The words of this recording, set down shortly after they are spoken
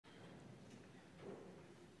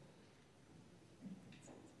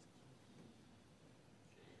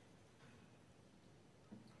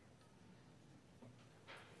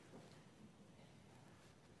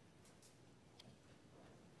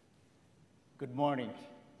Good morning.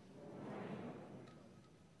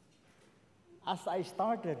 As I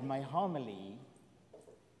started my homily,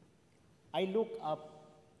 I looked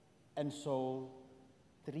up and saw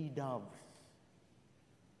three doves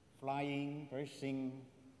flying, perching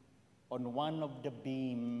on one of the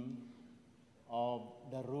beam of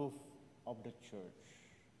the roof of the church.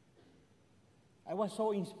 I was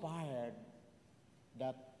so inspired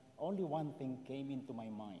that only one thing came into my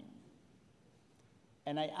mind.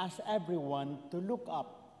 And I asked everyone to look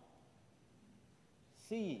up,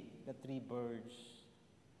 see the three birds,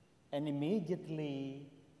 and immediately,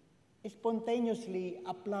 spontaneously,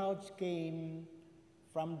 applause came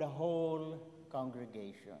from the whole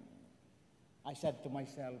congregation. I said to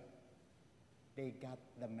myself, they got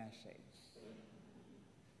the message.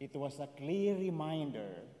 It was a clear reminder,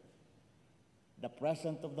 the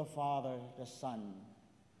presence of the Father, the Son,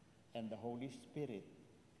 and the Holy Spirit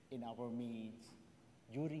in our midst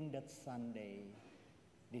during that Sunday,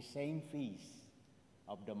 the same feast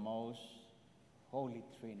of the most Holy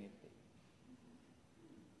Trinity.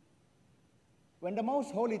 When the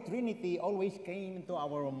most Holy Trinity always came into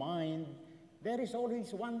our mind, there is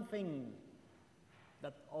always one thing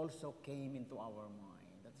that also came into our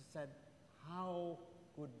mind. That said, how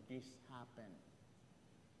could this happen?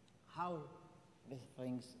 How these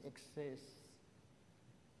things exist?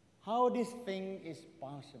 How this thing is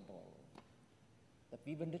possible? That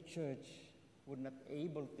even the church would not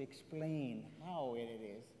able to explain how it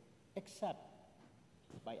is, except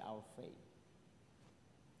by our faith.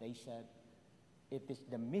 They said, it is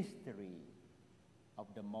the mystery of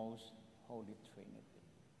the most Holy Trinity.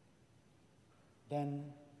 Then,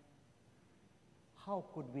 how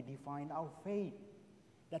could we define our faith?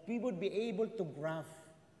 That we would be able to grasp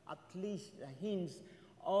at least the hints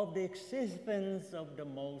of the existence of the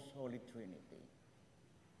most Holy Trinity.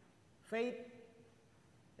 Faith,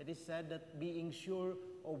 it is said that being sure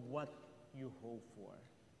of what you hope for.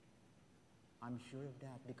 I'm sure of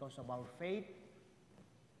that because of our faith,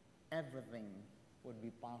 everything would be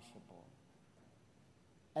possible.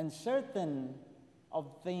 And certain of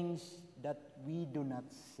things that we do not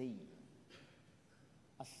see.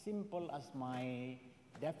 As simple as my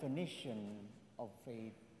definition of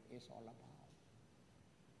faith is all about.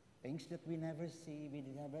 Things that we never see, we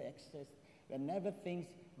never exist, we never things,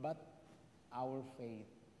 but our faith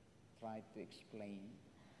tried to explain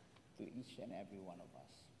to each and every one of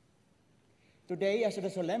us. Today, as the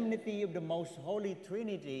solemnity of the most Holy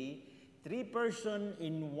Trinity, three persons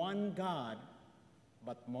in one God,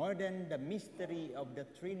 but more than the mystery of the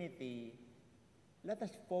Trinity, let us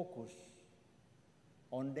focus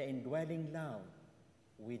on the indwelling love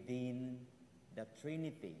within the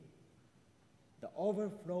Trinity, the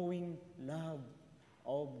overflowing love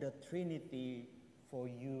of the Trinity for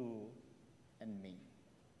you and me.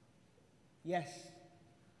 Yes,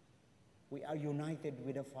 we are united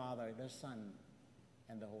with the Father, the Son,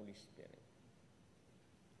 and the Holy Spirit.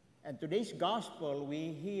 And today's gospel,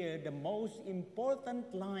 we hear the most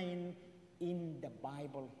important line in the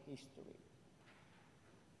Bible history.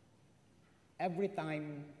 Every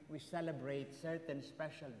time we celebrate certain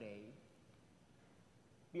special day,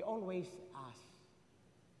 we always ask,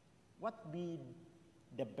 what be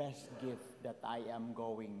the best gift that I am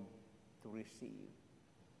going to receive?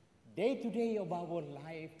 Day to day of our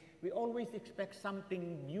life, we always expect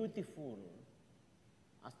something beautiful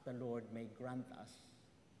as the Lord may grant us,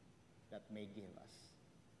 that may give us.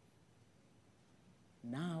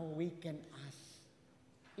 Now we can ask,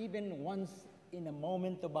 even once in a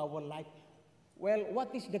moment of our life, well,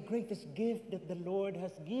 what is the greatest gift that the Lord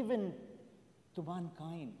has given to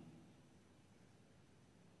mankind?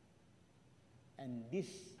 And this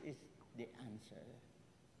is the answer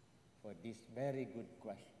for this very good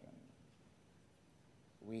question.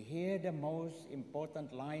 We hear the most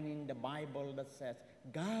important line in the Bible that says,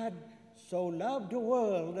 God so loved the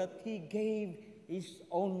world that he gave his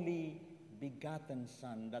only begotten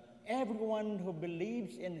Son, that everyone who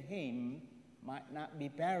believes in him might not be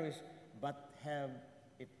perished, but have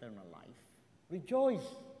eternal life.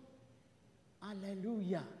 Rejoice.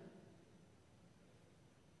 Hallelujah.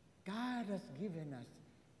 God has given us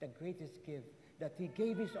the greatest gift, that he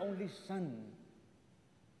gave his only Son,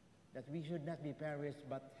 that we should not be perished,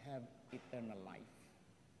 but have eternal life.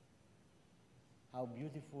 How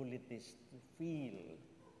beautiful it is to feel,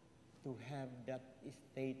 to have that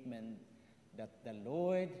statement that the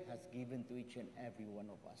Lord has given to each and every one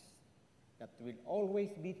of us, that will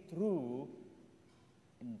always be true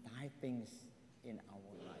in entire things in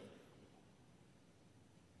our life.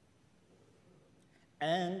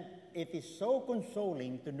 And it is so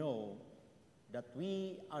consoling to know that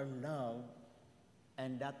we are loved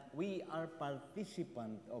and that we are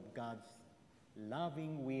participants of God's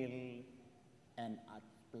loving will and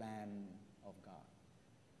plan of God.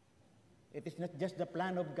 It is not just the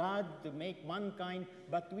plan of God to make mankind,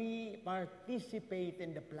 but we participate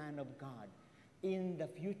in the plan of God in the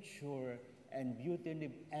future and beauty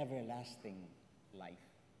of everlasting life.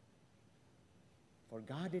 For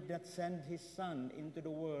God did not send his Son into the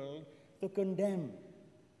world to condemn,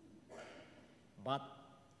 but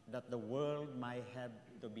that the world might have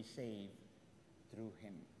to be saved through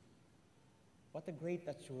him. What a great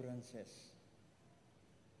assurances.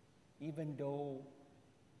 Even though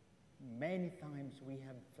many times we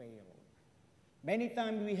have failed. Many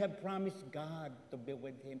times we have promised God to be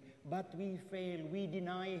with him, but we fail, we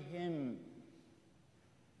deny him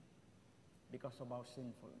because of our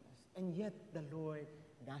sinfulness. And yet the Lord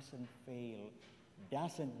doesn't fail,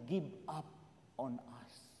 doesn't give up on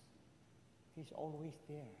us. He's always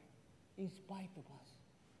there, in spite of us.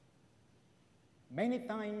 Many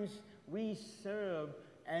times we serve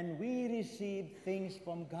and we receive things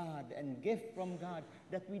from God and gift from God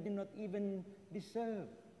that we do not even deserve.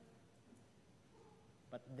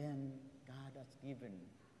 But then God has given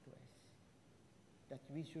to us that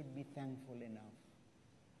we should be thankful enough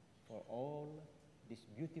for all these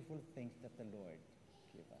beautiful things that the Lord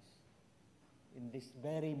gave us. In this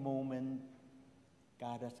very moment,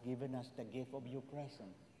 God has given us the gift of your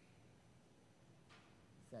presence.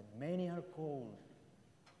 He said, many are called,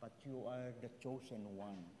 but you are the chosen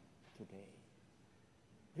one today.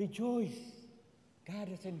 Rejoice. God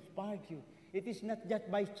has inspired you. It is not just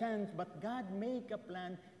by chance, but God make a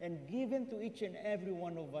plan and given to each and every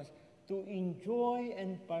one of us to enjoy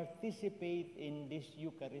and participate in this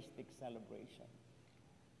Eucharistic celebration.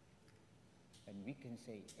 And we can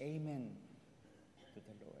say amen to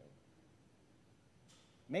the Lord.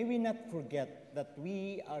 May we not forget that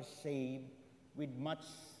we are saved with much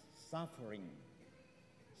suffering,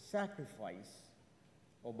 sacrifice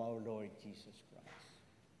of our Lord Jesus Christ.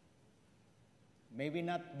 May we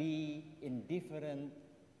not be indifferent,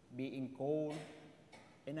 being cold,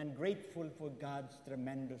 and ungrateful for God's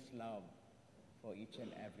tremendous love for each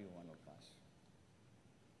and every one of us.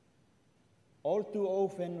 All too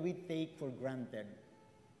often we take for granted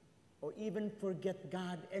or even forget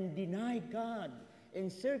God and deny God in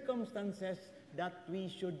circumstances that we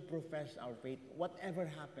should profess our faith, whatever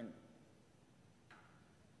happened.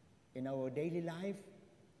 In our daily life,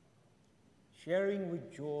 sharing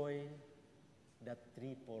with joy the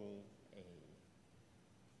triple A.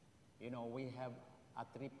 You know, we have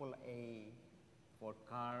a triple A for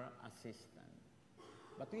car assistant,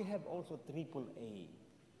 but we have also triple A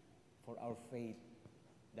for our faith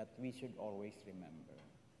that we should always remember.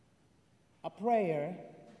 A prayer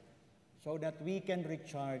so that we can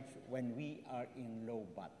recharge when we are in low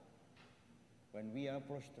bat, when we are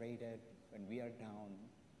prostrated, when we are down.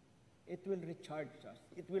 It will recharge us.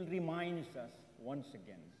 It will remind us once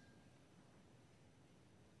again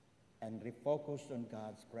and refocus on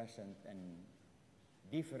God's presence and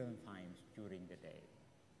different times during the day.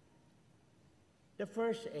 The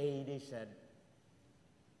first A, they said,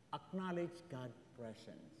 acknowledge God's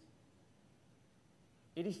presence.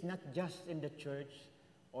 It is not just in the church,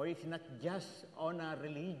 or it's not just on our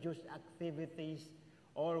religious activities,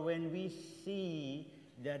 or when we see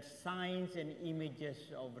the signs and images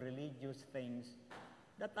of religious things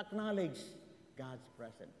that acknowledge God's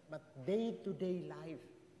presence, but day-to-day life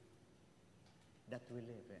that we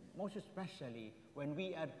live in, most especially when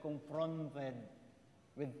we are confronted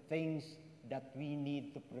with things that we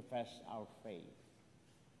need to profess our faith.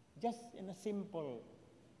 Just in a simple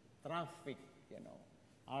traffic,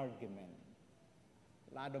 argument.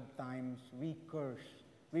 A lot of times we curse,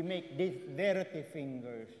 we make these dirty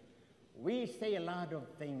fingers, we say a lot of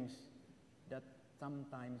things that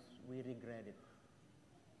sometimes we regret it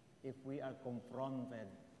if we are confronted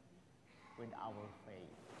with our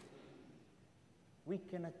faith. We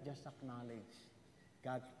cannot just acknowledge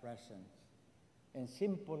God's presence in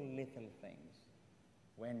simple little things.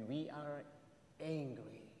 When we are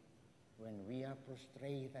angry, when we are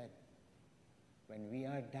frustrated, when we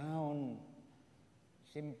are down,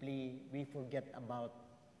 simply we forget about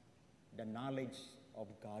the knowledge of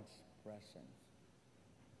God's presence.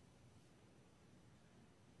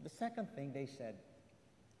 The second thing they said,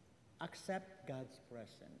 accept God's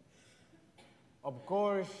presence. Of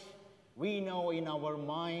course, we know in our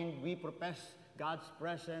mind, we profess God's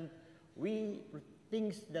presence, we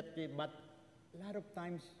things that, but a lot of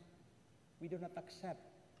times we do not accept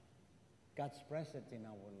God's presence in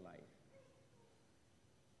our life.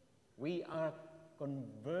 We are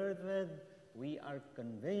converted, we are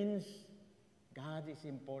convinced God is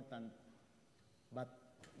important, but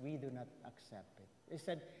we do not accept it. He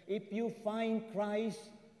said, if you find Christ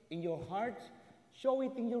in your heart, show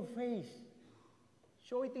it in your face.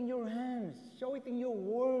 Show it in your hands. Show it in your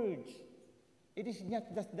words. It is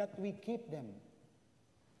not just that we keep them.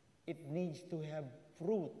 It needs to have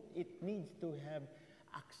fruit. It needs to have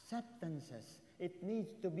acceptances. It needs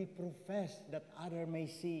to be professed that others may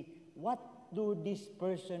see what do this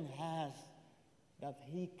person has that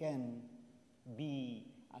he can be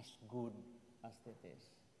as good as it is.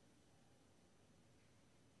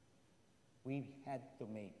 We had to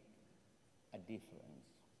make a difference.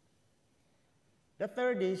 The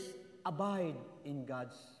third is abide in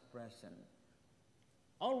God's presence.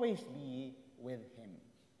 Always be with Him.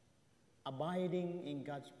 Abiding in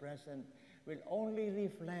God's presence will only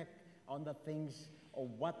reflect on the things of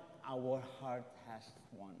what our heart has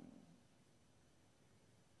won.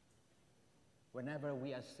 Whenever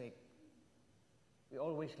we are sick, we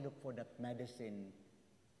always look for that medicine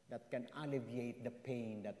that can alleviate the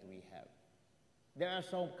pain that we have. There are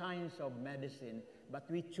some kinds of medicine, but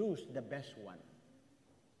we choose the best one.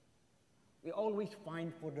 We always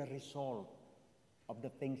find for the result of the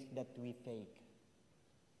things that we take.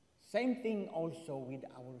 Same thing also with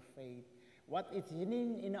our faith. What is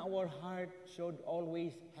in our heart should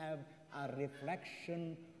always have a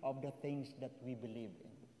reflection of the things that we believe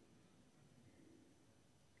in.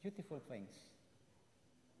 Beautiful things.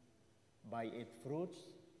 By its fruits,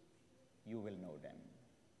 you will know them.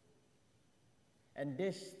 And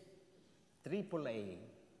this AAA,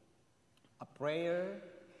 a prayer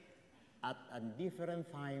at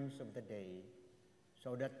different times of the day,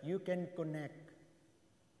 so that you can connect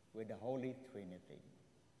with the Holy Trinity.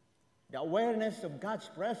 The awareness of God's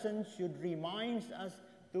presence should remind us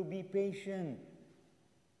to be patient.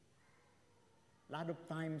 A lot of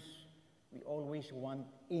times, we always want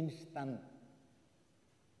instant.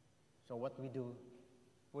 So what we do,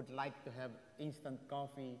 would like to have instant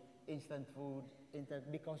coffee, instant food,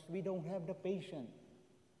 because we don't have the patience.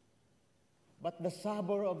 But the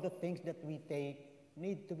savor of the things that we take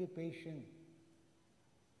need to be patient.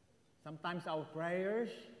 Sometimes our prayers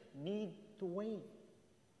need to wait.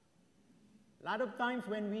 A lot of times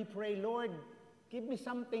when we pray, Lord, give me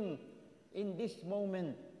something in this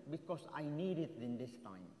moment because I need it in this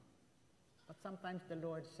time. But sometimes the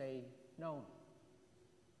Lord say, no,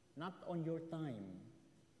 not on your time,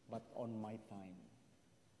 but on my time.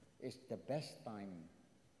 It's the best time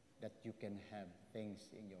that you can have things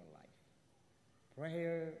in your life.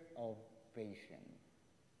 Prayer of patience.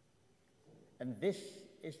 And this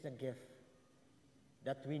is the gift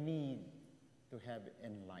that we need to have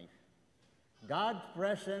in life. God's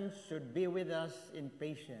presence should be with us in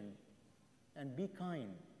patience, and be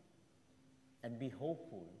kind, and be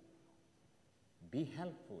hopeful, be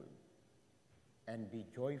helpful, and be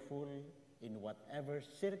joyful in whatever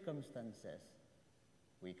circumstances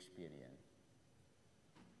we experience.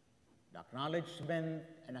 The acknowledgement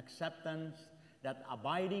and acceptance that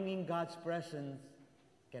abiding in God's presence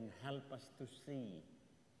can help us to see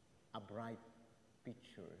a bright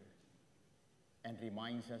picture and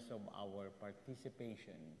reminds us of our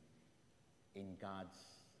participation in God's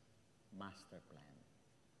master plan.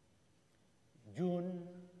 June,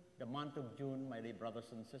 the month of June, my dear brothers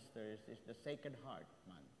and sisters, is the Sacred Heart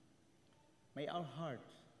month. May our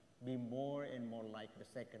hearts be more and more like the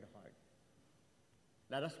Sacred Heart.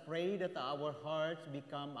 Let us pray that our hearts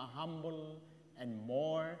become a humble and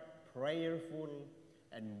more prayerful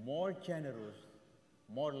and more generous,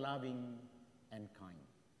 more loving and kind.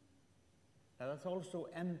 Let us also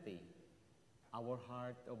empty our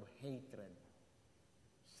heart of hatred,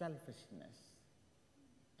 selfishness,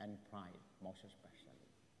 and pride, most especially.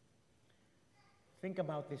 Think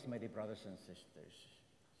about this, my dear brothers and sisters.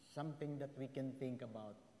 Something that we can think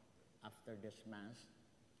about after this Mass,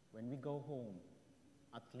 when we go home,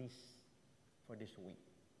 at least for this week.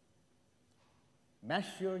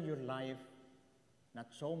 Measure your life not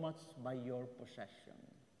so much by your possession,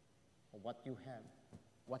 or what you have,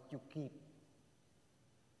 what you keep.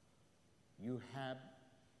 You have,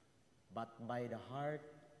 but by the heart,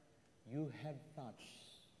 you have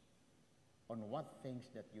touched on what things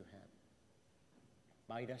that you have.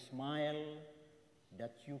 By the smile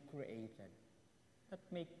that you created, that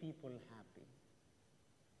make people happy.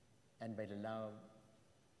 And by the love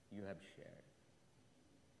you have shared.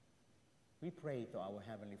 We pray to our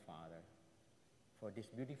Heavenly Father for this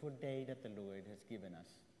beautiful day that the Lord has given us.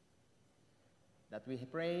 That we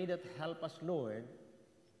pray that help us, Lord,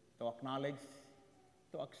 to acknowledge,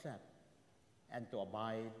 to accept, and to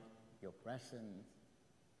abide your presence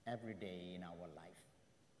every day in our life.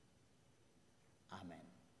 Amen.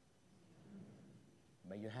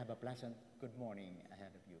 May you have a pleasant good morning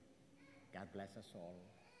ahead of you. God bless us all,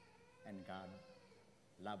 and God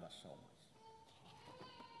love us all.